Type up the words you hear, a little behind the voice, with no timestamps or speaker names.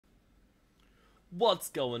What's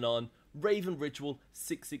going on? Raven Ritual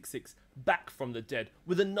 666 back from the dead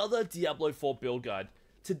with another Diablo 4 build guide.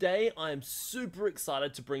 Today I am super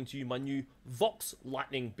excited to bring to you my new Vox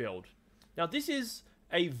Lightning build. Now this is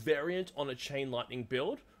a variant on a Chain Lightning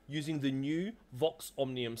build using the new Vox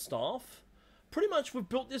Omnium Staff. Pretty much we've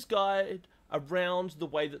built this guide around the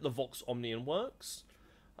way that the Vox Omnium works.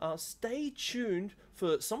 Stay tuned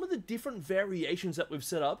for some of the different variations that we've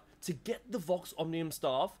set up to get the Vox Omnium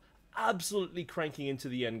Staff absolutely cranking into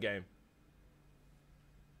the end game.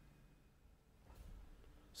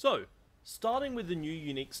 So, starting with the new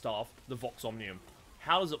unique staff, the Vox Omnium.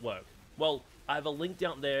 How does it work? Well, I have a link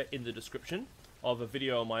down there in the description of a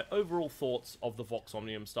video on my overall thoughts of the Vox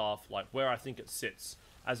Omnium staff, like where I think it sits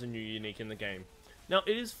as a new unique in the game. Now,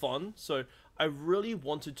 it is fun, so I really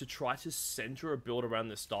wanted to try to center a build around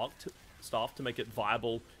this staff to make it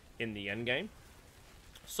viable in the end game.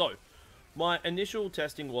 So, my initial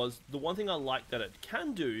testing was, the one thing I like that it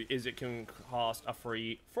can do is it can cast a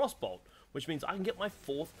free Frostbolt, which means I can get my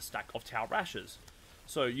 4th stack of Tal Rashas.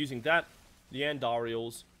 So using that, the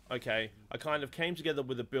Andariels, okay, I kind of came together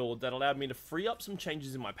with a build that allowed me to free up some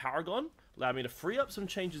changes in my Paragon, allowed me to free up some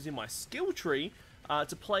changes in my skill tree,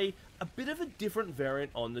 to play a bit of a different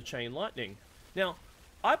variant on the Chain Lightning. Now,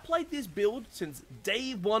 I played this build since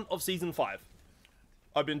day 1 of Season 5.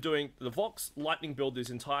 I've been doing the Vox Lightning build this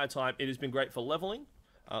entire time. It has been great for leveling.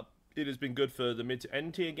 It has been good for the mid to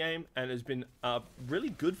end tier game, and has been really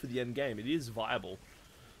good for the end game. It is viable.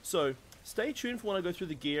 So stay tuned for when I go through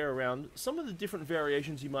the gear around some of the different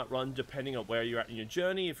variations you might run depending on where you're at in your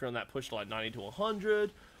journey. If you're on that push to like 90 to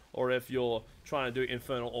 100, or if you're trying to do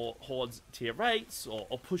Infernal or Hordes tier 8s,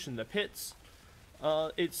 or pushing the pits.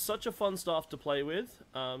 It's such a fun stuff to play with,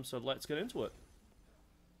 so let's get into it.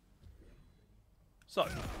 So,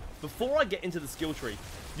 before I get into the skill tree,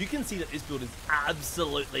 you can see that this build is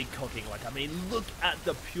absolutely cooking. Like, I mean, look at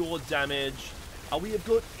the pure damage. We have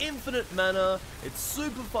got infinite mana. It's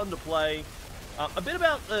super fun to play. A bit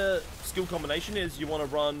about the skill combination is you want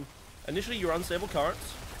to run, initially, your Unstable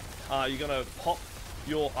Currents. You're going to pop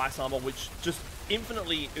your Ice Armor, which just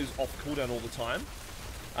infinitely is off cooldown all the time.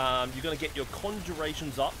 You're going to get your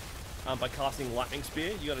Conjurations up. By casting Lightning Spear.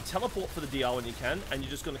 You're going to teleport for the DR when you can, and you're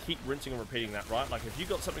just going to keep rinsing and repeating that, right? Like, if you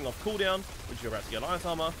got something off cooldown, which you're about to get Ice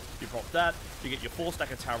Armor, you prop that, you get your 4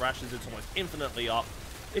 stack of Tal Rashas, it's almost infinitely up.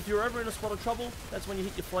 If you're ever in a spot of trouble, that's when you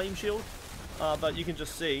hit your Flame Shield, but you can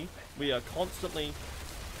just see, we are constantly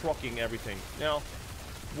procking everything. Now,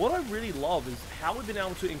 what I really love is how we've been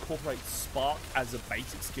able to incorporate Spark as a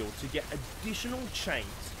basic skill to get additional chains.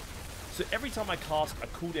 So every time I cast a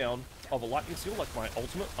cooldown of a lightning skill, like my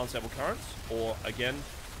ultimate, Unstable Currents, or again,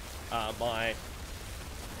 my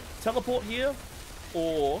teleport here,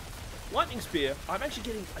 or lightning spear, I'm actually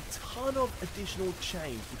getting a ton of additional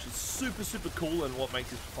chains, which is super, super cool and what makes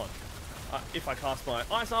this fun. If I cast my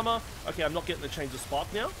ice armor, okay, I'm not getting the chains of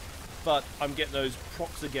spark now, but I'm getting those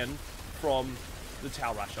procs again from the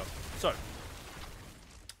Tal Rashas. So,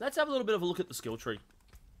 let's have a little bit of a look at the skill tree.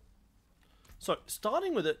 So,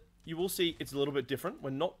 starting with it, you will see it's a little bit different.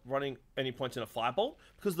 We're not running any points in a Firebolt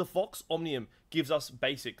because the Vox Omnium gives us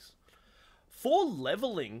basics. For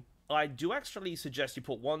leveling, I do actually suggest you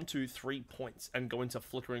put 1, 2, 3 points and go into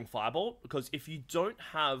Flickering Firebolt, because if you don't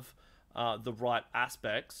have the right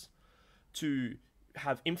aspects to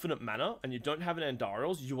have infinite mana and you don't have an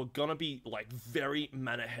Andariels, you are going to be like very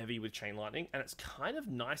mana heavy with Chain Lightning, and it's kind of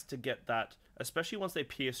nice to get that, especially once they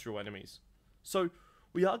pierce through enemies. So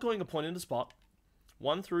we are going a point into Spark,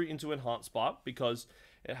 1 through into Enhanced Spark, because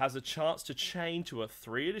it has a chance to chain to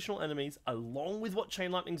 3 additional enemies along with what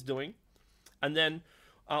Chain Lightning's doing. And then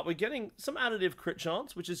we're getting some additive crit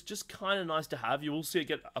chance, which is just kind of nice to have. You will see it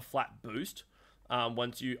get a flat boost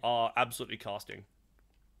once you are absolutely casting.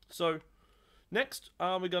 So next,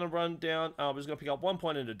 we're going to run down, we're just going to pick up 1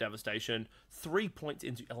 point into Devastation, 3 points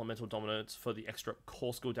into Elemental Dominance for the extra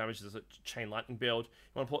core skill damage as a Chain Lightning build.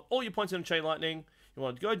 You want to put all your points into Chain Lightning. You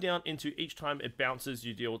want to go down into each time it bounces,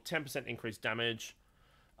 you deal 10% increased damage.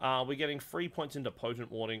 We're getting 3 points into Potent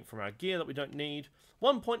Warding from our gear that we don't need.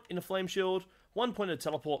 1 point into Flame Shield. 1 point into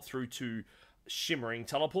Teleport through to Shimmering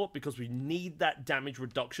Teleport, because we need that damage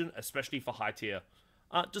reduction, especially for high tier.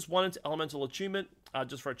 Just 1 into Elemental Attunement,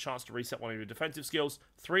 just for a chance to reset one of your defensive skills.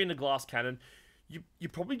 3 into Glass Cannon. You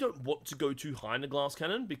probably don't want to go too high in the Glass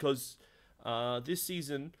Cannon, because this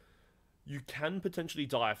season you can potentially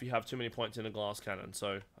die if you have too many points in a Glass Cannon.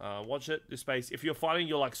 So watch it, this space. If you're finding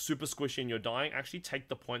you're like super squishy and you're dying, actually take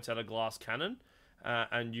the points out of Glass Cannon,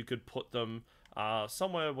 and you could put them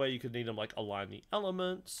somewhere where you could need them, like Align the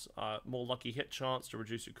Elements, more lucky hit chance to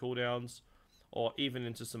reduce your cooldowns, or even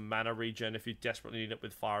into some mana regen if you desperately need it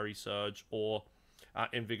with Fiery Surge, or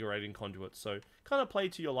Invigorating Conduit. So kind of play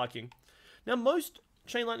to your liking. Now, most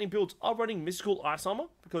Chain Lightning builds are running Mystical Ice Armor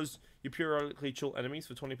because you periodically chill enemies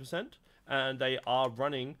for 20%, and they are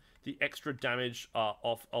running the extra damage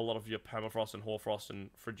off a lot of your Permafrost and Hoarfrost and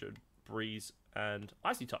Frigid Breeze and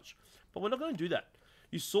Icy Touch. But we're not going to do that.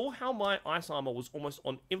 You saw how my Ice Armor was almost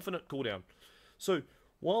on infinite cooldown. So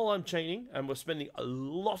while I'm chaining and we're spending a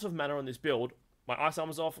lot of mana on this build, my Ice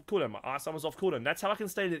Armor's off cooldown, my Ice Armor's off cooldown. That's how I can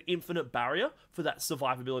stay at an infinite barrier for that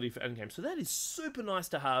survivability for endgame. So that is super nice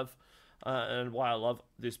to have, and why I love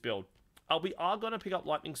this build. We are going to pick up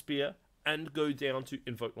Lightning Spear and go down to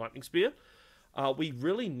Invoke Lightning Spear. We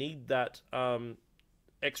really need that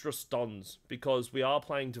extra stuns because we are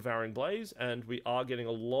playing Devouring Blaze and we are getting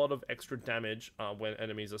a lot of extra damage when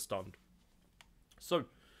enemies are stunned. So,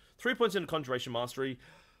 3 points into Conjuration Mastery.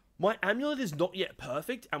 My Amulet is not yet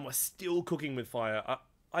perfect and we're still cooking with fire.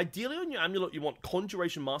 Ideally on your Amulet you want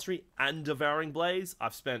Conjuration Mastery and Devouring Blaze.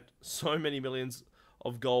 I've spent so many millions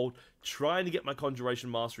of gold trying to get my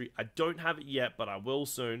Conjuration Mastery. I don't have it yet, but I will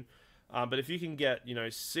soon. But if you can get,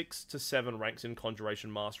 6 to 7 ranks in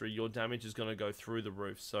Conjuration Mastery, your damage is going to go through the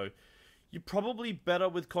roof. So you're probably better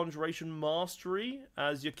with Conjuration Mastery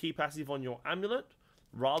as your key passive on your Amulet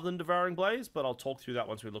rather than Devouring Blaze, but I'll talk through that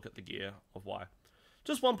once we look at the gear of why.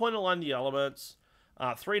 Just 1 point align the elements,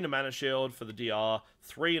 3 in a mana shield for the DR,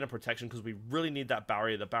 3 in a protection because we really need that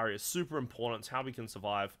barrier. The barrier is super important. It's how we can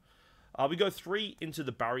survive. We go 3 into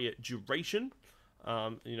the barrier duration.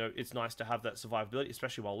 It's nice to have that survivability,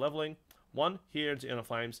 especially while leveling. 1 here into Inner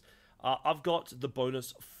Flames. I've got the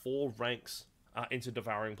bonus 4 ranks into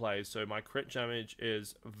Devouring Blaze, so my crit damage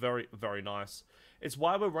is very, very nice. It's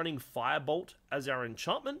why we're running Firebolt as our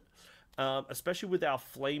enchantment, especially with our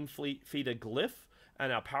Flame Feeder glyph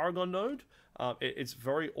and our Paragon node. It's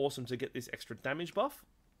very awesome to get this extra damage buff.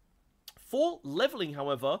 For leveling,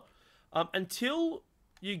 however, until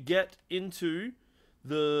you get into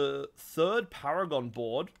the 3rd Paragon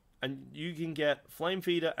board, and you can get Flame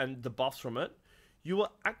Feeder and the buffs from it, you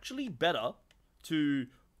are actually better to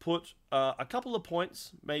put a couple of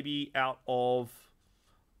points maybe out of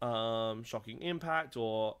Shocking Impact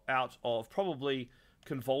or out of probably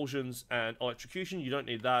Convulsions and Electrocution. You don't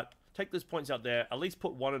need that. Take those points out there. At least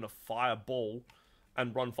put 1 in a Fireball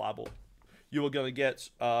and run Fireball. You are going to get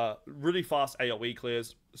really fast AoE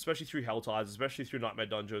clears, especially through Hell Tides, especially through Nightmare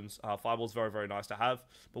Dungeons. Fireball's very, very nice to have.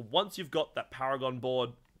 But once you've got that Paragon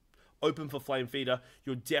board open for Flame Feeder,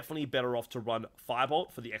 you're definitely better off to run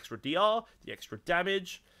Firebolt for the extra DR, the extra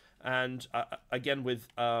damage. And again, with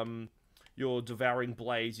your Devouring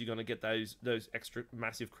Blaze, you're going to get those extra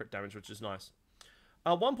massive crit damage, which is nice.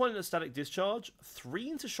 1 point into Static Discharge, 3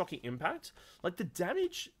 into Shocking Impact. Like, the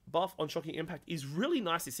damage buff on Shocking Impact is really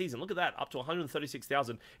nice this season. Look at that, up to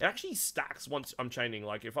 136,000. It actually stacks once I'm chaining.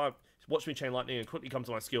 Like, if I watch me chain Lightning and quickly come to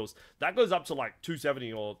my skills, that goes up to, like,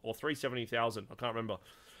 270 or 370,000. I can't remember.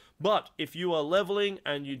 But if you are leveling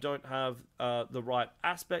and you don't have the right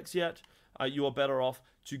aspects yet, you are better off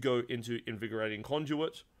to go into Invigorating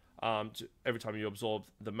Conduit. Every time you absorb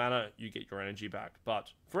the mana, you get your energy back.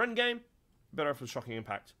 But for endgame, better for Shocking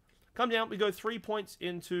Impact. Come down, we go 3 points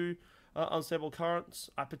into Unstable Currents.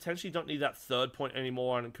 I potentially don't need that 3rd point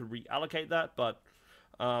anymore and could reallocate that, but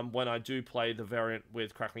when I do play the variant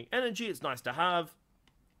with Crackling Energy, it's nice to have.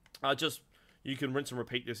 You can rinse and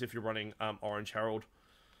repeat this if you're running Orange Herald.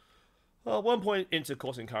 1 point into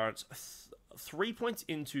Coursing Currents. 3 points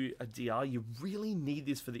into a DR. You really need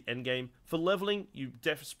this for the endgame. For leveling, you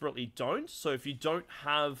desperately don't. So if you don't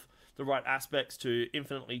have the right aspects to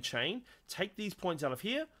infinitely chain, take these points out of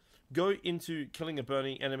here, go into killing a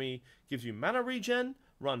burning enemy, gives you mana regen,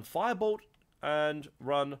 run Firebolt, and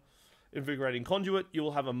run Invigorating Conduit. You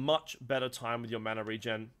will have a much better time with your mana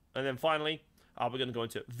regen. And then finally, we're going to go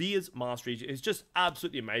into Via's Mastery. It's just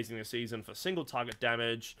absolutely amazing this season for single target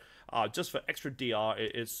damage, just for extra DR.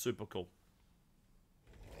 It's super cool.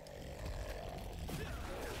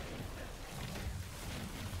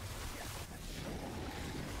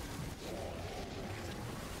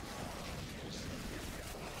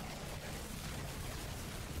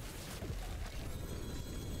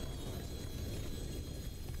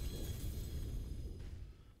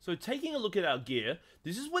 So taking a look at our gear,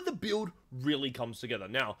 this is where the build really comes together.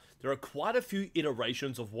 Now, there are quite a few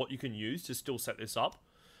iterations of what you can use to still set this up.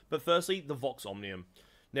 But firstly, the Vox Omnium.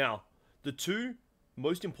 Now, the 2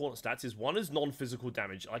 most important stats is, 1 is non-physical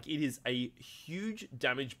damage. Like, it is a huge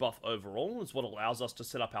damage buff overall. It's what allows us to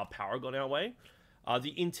set up our Paragon our way.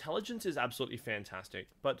 The intelligence is absolutely fantastic.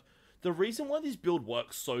 But the reason why this build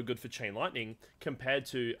works so good for Chain Lightning compared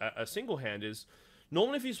to a single hand is,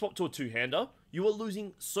 normally if you swap to a 2-hander, you are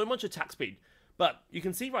losing so much attack speed. But you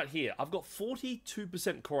can see right here, I've got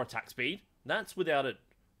 42% core attack speed. That's without it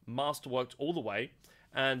masterworked all the way,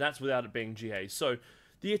 and that's without it being GA. So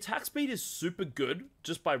the attack speed is super good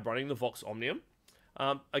just by running the Vox Omnium.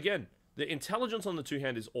 Again, the intelligence on the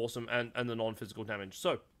two-hand is awesome, and the non-physical damage.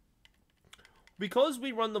 So because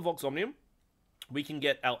we run the Vox Omnium, we can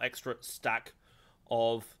get our extra stack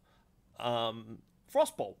of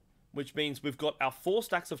Frostbolt, which means we've got our 4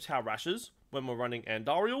 stacks of Tal Rashas when we're running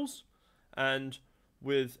Andariels, and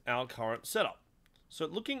with our current setup. So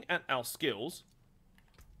looking at our skills,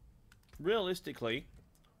 realistically,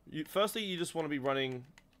 firstly you just want to be running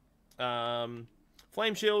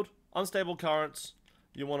Flame Shield, Unstable Currents,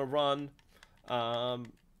 you want to run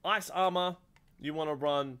Ice Armor, you want to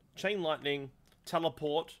run Chain Lightning,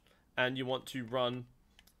 Teleport, and you want to run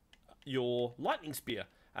your Lightning Spear.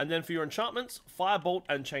 And then for your enchantments, Firebolt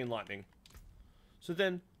and Chain Lightning. So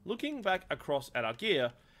then, looking back across at our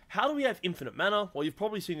gear, how do we have infinite mana? Well, you've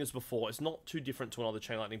probably seen this before. It's not too different to another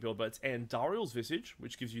Chain Lightning build, but it's Andariel's Visage,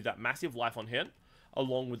 which gives you that massive life on hand,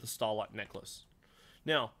 along with the Starlight Necklace.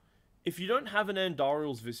 Now, if you don't have an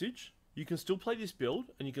Andariel's Visage, you can still play this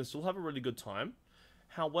build, and you can still have a really good time.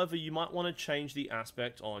 However, you might want to change the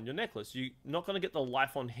aspect on your necklace. You're not going to get the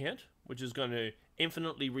life on hand, which is going to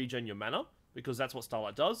infinitely regen your mana, because that's what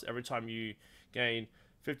Starlight does. Every time you gain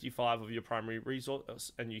 55 of your primary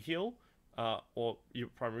resource and you heal, or your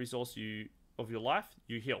primary resource of your life,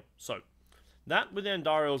 you heal. So that with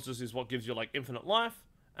Andariel's just is what gives you like infinite life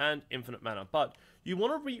and infinite mana. But you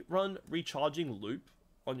want to run recharging loop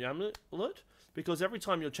on your amulet, because every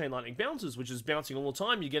time your Chain Lightning bounces, which is bouncing all the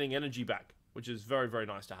time, you're getting energy back, which is very, very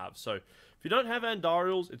nice to have. So if you don't have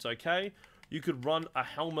Andariel's, it's okay. You could run a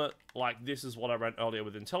helmet like this is what I ran earlier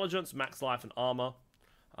with Intelligence, Max Life, and Armor.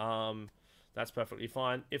 That's perfectly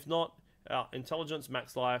fine. If not, Intelligence,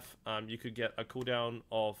 Max Life, you could get a cooldown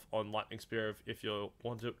on Lightning Spear if you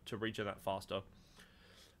want to regen that faster.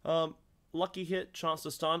 Lucky Hit, Chance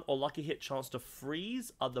to Stun, or Lucky Hit, Chance to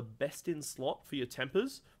Freeze are the best in slot for your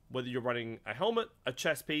tempers, whether you're running a helmet, a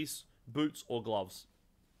chest piece, boots, or gloves.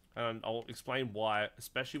 And I'll explain why,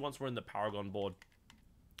 especially once we're in the Paragon board.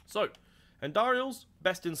 So, Andariel's,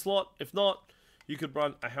 best in slot. If not, you could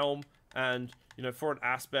run a helm, and, you know, for an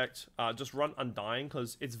aspect, just run Undying,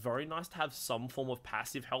 because it's very nice to have some form of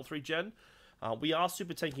passive health regen. We are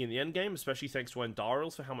super tanky in the end game, especially thanks to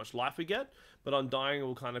Andariel's for how much life we get, but Undying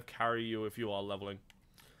will kind of carry you if you are leveling.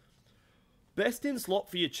 Best in slot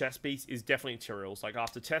for your chest piece is definitely Tyrael's. Like,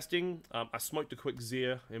 after testing, I smoked a quick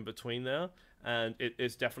Zir in between there, and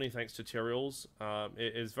it's definitely thanks to Tyrael's.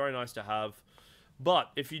 It is very nice to have.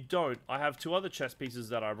 But if you don't, I have 2 other chest pieces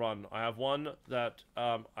that I run. I have one that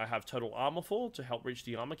I have total armor for to help reach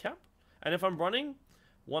the armor cap. And if I'm running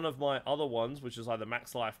one of my other ones, which is either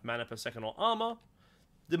max life, mana per second, or armor,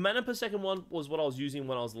 the mana per second one was what I was using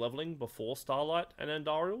when I was leveling before Starlight and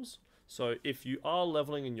Andariel's. So if you are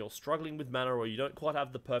leveling and you're struggling with mana, or you don't quite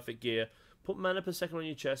have the perfect gear, put mana per second on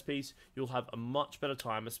your chest piece. You'll have a much better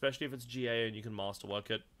time, especially if it's GA and you can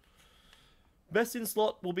masterwork it. Best in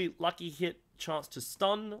slot will be Lucky Hit, Chance to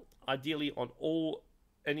Stun, ideally on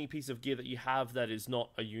any piece of gear that you have that is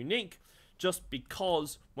not a unique, just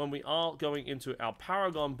because when we are going into our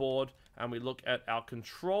Paragon board and we look at our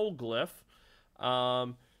control glyph,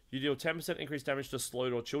 you deal 10% increased damage to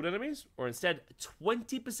slowed or chilled enemies, or instead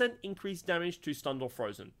 20% increased damage to stunned or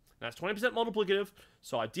frozen. Now, it's 20% multiplicative,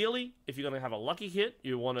 so ideally, if you're going to have a Lucky Hit,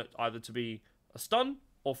 you want it either to be a stun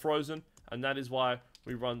or frozen, and that is why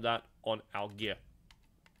we run that on our gear.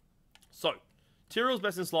 So, Tyrael's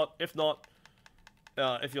best in slot. If not,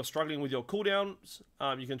 if you're struggling with your cooldowns,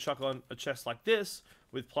 you can chuck on a chest like this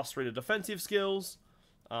with +3 to defensive skills.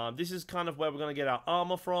 This is kind of where we're going to get our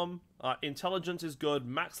armor from. Intelligence is good,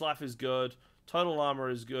 max life is good, total armor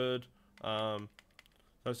is good,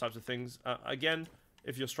 those types of things. Again,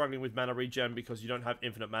 if you're struggling with mana regen because you don't have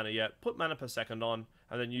infinite mana yet, put mana per second on,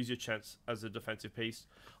 and then use your chance as a defensive piece.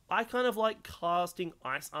 I kind of like casting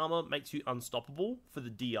Ice Armor makes you unstoppable for the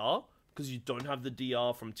DR, because you don't have the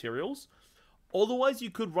DR from Tyrael's. Otherwise, you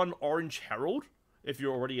could run Orange Herald, if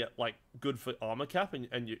you're already at, like, good for armor cap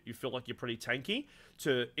and you feel like you're pretty tanky,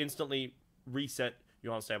 to instantly reset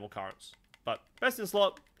your unstable currents. But best in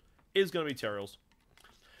slot is going to be Tyrael's.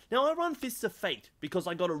 Now, I run Fists of Fate because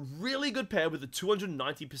I got a really good pair with a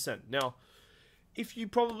 290%. Now, if you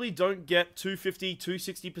probably don't get 250,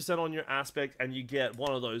 260% on your aspect and you get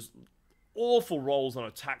one of those awful rolls on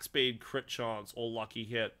attack speed, crit chance, or lucky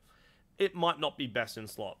hit, it might not be best in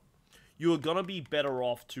slot. You are going to be better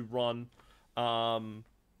off to run Boneweave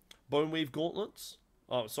Gauntlets.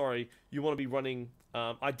 Oh, sorry. You want to be running,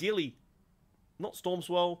 ideally, not Storm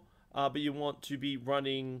Swell, but you want to be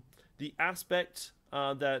running the aspect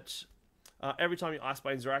that every time your Ice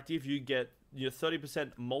Blades are active, you get your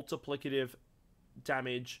 30% multiplicative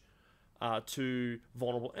damage to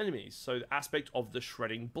vulnerable enemies. So the aspect of the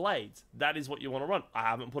Shredding Blades. That is what you want to run. I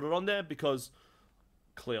haven't put it on there because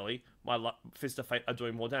clearly my Fist of Fate are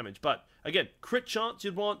doing more damage. But again, crit chance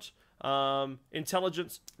you'd want.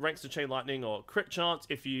 Intelligence, ranks to Chain Lightning, or crit chance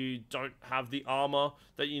if you don't have the armor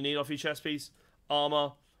that you need off your chest piece.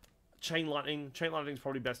 Armor, Chain Lightning. Chain Lightning is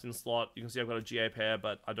probably best in slot. You can see I've got a GA pair,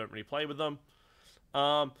 but I don't really play with them.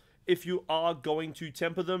 If you are going to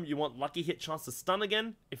temper them, you want Lucky Hit chance to stun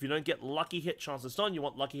again. If you don't get Lucky Hit chance to stun, you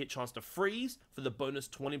want Lucky Hit chance to freeze for the bonus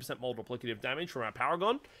 20% multiplicative damage from our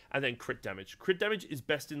Paragon. And then crit damage. Crit damage is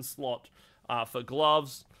best in slot for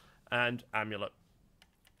gloves and amulet.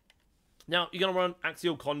 Now, you're going to run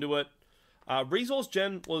Axial Conduit. Resource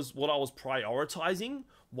Gen was what I was prioritizing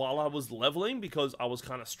while I was leveling because I was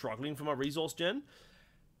kind of struggling for my Resource Gen.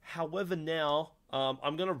 However, now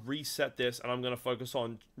I'm going to reset this and I'm going to focus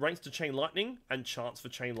on ranks to Chain Lightning and chance for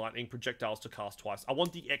Chain Lightning projectiles to cast twice. I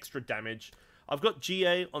want the extra damage. I've got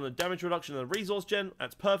GA on the damage reduction and the Resource Gen.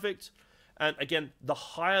 That's perfect. And again, the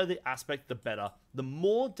higher the aspect, the better. The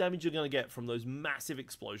more damage you're going to get from those massive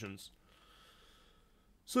explosions.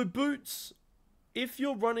 So boots, if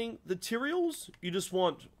you're running the Tyraels, you just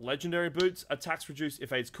want legendary boots. Attacks reduce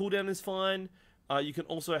if Aid's cooldown is fine. You can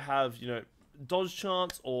also have, you know, dodge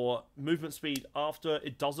chance or movement speed after.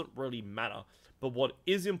 It doesn't really matter. But what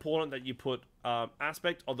is important that you put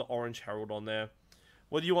aspect of the Orange Herald on there.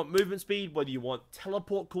 Whether you want movement speed, whether you want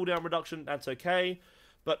teleport cooldown reduction, that's okay.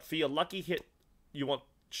 But for your Lucky Hit, you want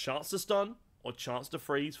chance to stun or chance to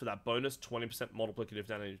freeze for that bonus 20% multiplicative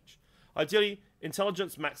damage. Ideally,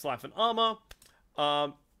 Intelligence, Max Life, and Armor.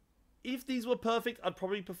 If these were perfect, I'd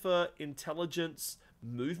probably prefer Intelligence,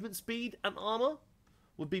 Movement Speed, and Armor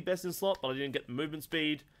would be best in slot, but I didn't get the movement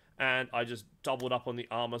speed, and I just doubled up on the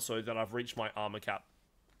armor so that I've reached my armor cap.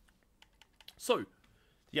 So,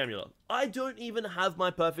 the amulet. I don't even have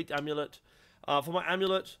my perfect amulet. For my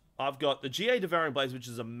amulet, I've got the GA Devouring Blaze, which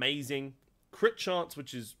is amazing. Crit chance,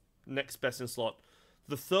 which is next best in slot.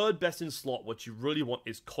 The third best in slot, what you really want,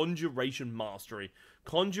 is Conjuration Mastery.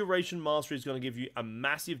 Conjuration Mastery is going to give you a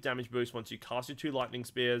massive damage boost once you cast your 2 Lightning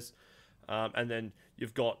Spears. And then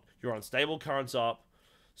you've got your Unstable Currents up.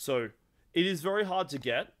 So, it is very hard to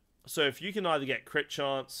get. So, if you can either get Crit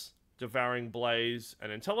Chance, Devouring Blaze,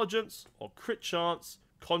 and Intelligence, or Crit Chance,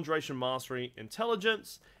 Conjuration Mastery,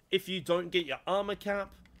 Intelligence. If you don't get your armor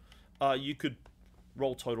cap, you could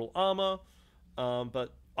roll Total Armor.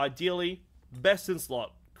 But ideally, best in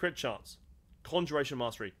slot, Crit Chance, Conjuration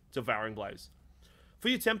Mastery, Devouring Blaze. For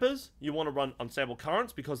your tempers, you want to run Unstable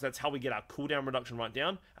Currents because that's how we get our cooldown reduction right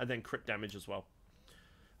down, and then crit damage as well.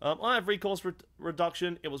 I have Recourse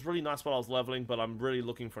Reduction. It was really nice while I was leveling, but I'm really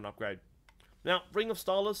looking for an upgrade. Now, Ring of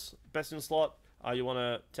Starless, best in slot. You want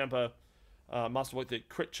to temper Masterwork, the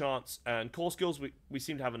Crit Chance, and Core Skills. We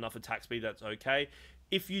seem to have enough attack speed, that's okay.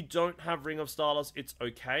 If you don't have Ring of Starless, it's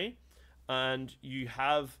okay. And you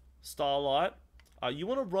have Starlight. You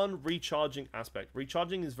want to run Recharging Aspect.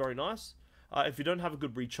 Recharging is very nice. If you don't have a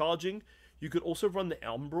good recharging, you could also run the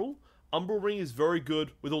Umbral. Umbral Ring is very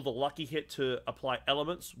good with all the Lucky Hit to apply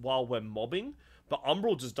elements while we're mobbing. But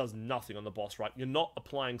Umbral just does nothing on the boss, right? You're not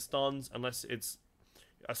applying stuns unless it's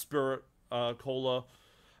a Spirit Caller.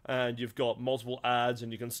 And you've got multiple adds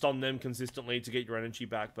and you can stun them consistently to get your energy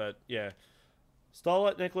back. But yeah,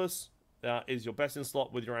 Starlight Necklace is your best in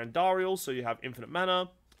slot with your Andariel. So you have infinite mana.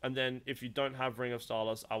 And then if you don't have Ring of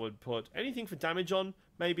Starless, I would put anything for damage on.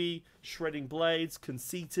 Maybe Shredding Blades,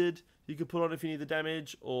 Conceited, you could put on if you need the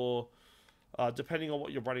damage. Or depending on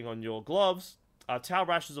what you're running on your gloves. Tal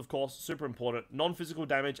Rashas, of course, super important. Non-physical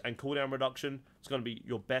damage and cooldown reduction is going to be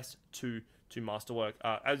your best to masterwork.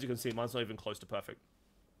 As you can see, mine's not even close to perfect.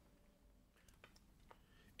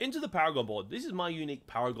 Into the Paragon board. This is my unique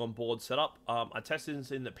Paragon board setup. I tested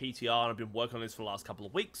this in the PTR and I've been working on this for the last couple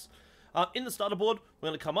of weeks. In the starter board, we're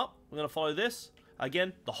going to come up. We're going to follow this.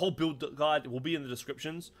 Again, the whole build guide will be in the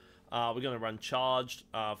descriptions. We're going to run Charged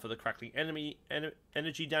for the crackling enemy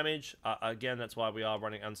energy damage. Again, that's why we are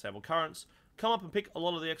running Unstable Currents. Come up and pick a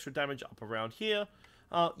lot of the extra damage up around here.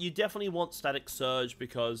 You definitely want Static Surge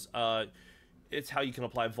because it's how you can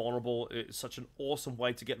apply Vulnerable. It's such an awesome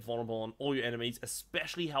way to get Vulnerable on all your enemies,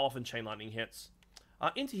 especially how often Chain Lightning hits.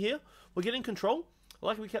 Into here, we're getting Control.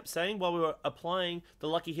 Like we kept saying, while we were applying the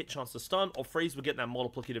Lucky Hit chance to stun or freeze, we're getting that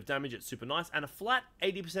multiplicative damage. It's super nice. And a flat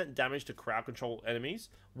 80% damage to crowd control enemies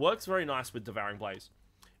works very nice with Devouring Blaze.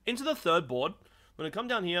 Into the third board, we're going to come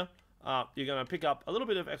down here. You're going to pick up a little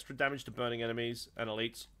bit of extra damage to burning enemies and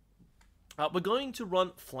elites. We're going to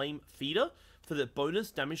run Flame Feeder for the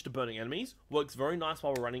bonus damage to burning enemies. Works very nice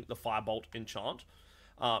while we're running the Firebolt enchant.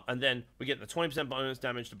 And then we get the 20% bonus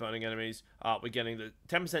damage to burning enemies. We're getting the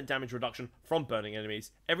 10% damage reduction from burning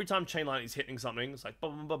enemies. Every time Chain Lightning is hitting something, it's like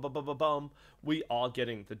bum, bum, bum, bum, bum, bum. We are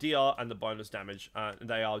getting the DR and the bonus damage.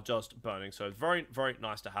 They are just burning. So it's very, very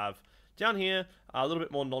nice to have. Down here, a little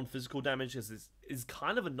bit more non-physical damage, as this is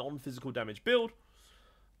kind of a non-physical damage build.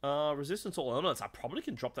 Resistance all elements. I probably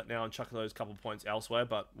can drop that now and chuck those couple points elsewhere,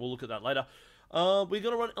 but we'll look at that later. We're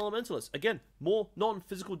going to run Elementalist. Again, more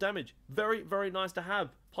non-physical damage. Very, very nice to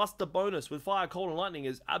have. Plus the bonus with Fire, Cold, and Lightning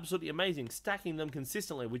is absolutely amazing. Stacking them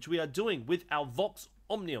consistently, which we are doing with our Vox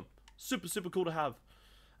Omnium. Super, super cool to have.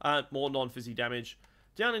 More non-fizzy damage.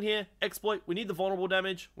 Down in here, Exploit. We need the vulnerable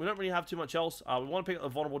damage. We don't really have too much else. We want to pick up the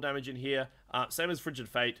vulnerable damage in here. Same as Frigid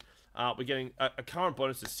Fate. We're getting a current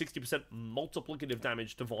bonus of 60% multiplicative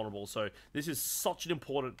damage to vulnerable. So this is such an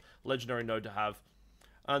important legendary node to have.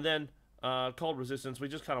 And then cold resistance. We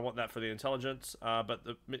just kind of want that for the intelligence. But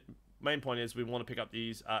the main point is we want to pick up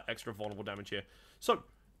these extra vulnerable damage here. So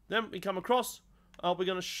then we come across. We're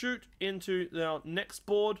going to shoot into our next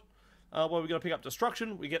board. Where we're going to pick up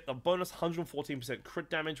Destruction. We get the bonus 114% crit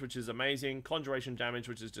damage, which is amazing. Conjuration damage,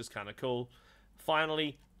 which is just kind of cool.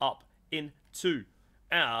 Finally, up into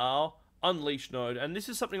our Unleash node. And this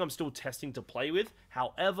is something I'm still testing to play with.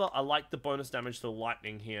 However, I like the bonus damage to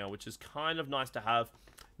Lightning here, which is kind of nice to have.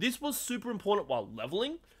 This was super important while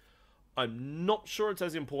leveling. I'm not sure it's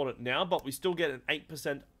as important now, but we still get an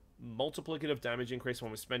 8% multiplicative damage increase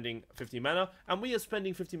when we're spending 50 mana. And we are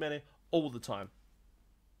spending 50 mana all the time.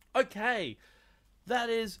 Okay, that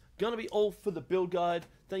is going to be all for the build guide.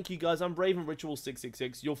 Thank you guys. I'm Raven Ritual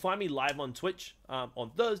 666. You'll find me live on Twitch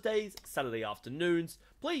on Thursdays, Saturday afternoons.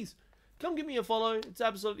 Please come give me a follow. It's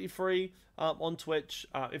absolutely free on Twitch.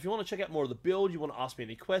 If you want to check out more of the build, you want to ask me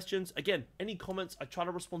any questions, again, any comments, I try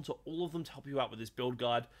to respond to all of them to help you out with this build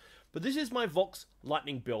guide. But this is my Vox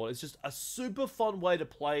Lightning build. It's just a super fun way to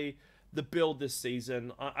play the build this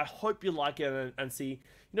season. I hope you like it and see,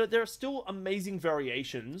 you know, there are still amazing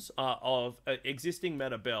variations of existing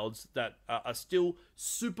meta builds that are still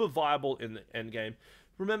super viable in the end game.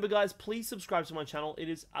 Remember guys, please subscribe to my channel. It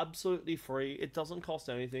is absolutely free. It doesn't cost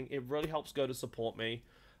anything. It really helps go to support me.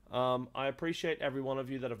 I appreciate every one of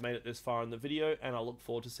you that have made it this far in the video, and I look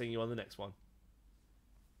forward to seeing you on the next one.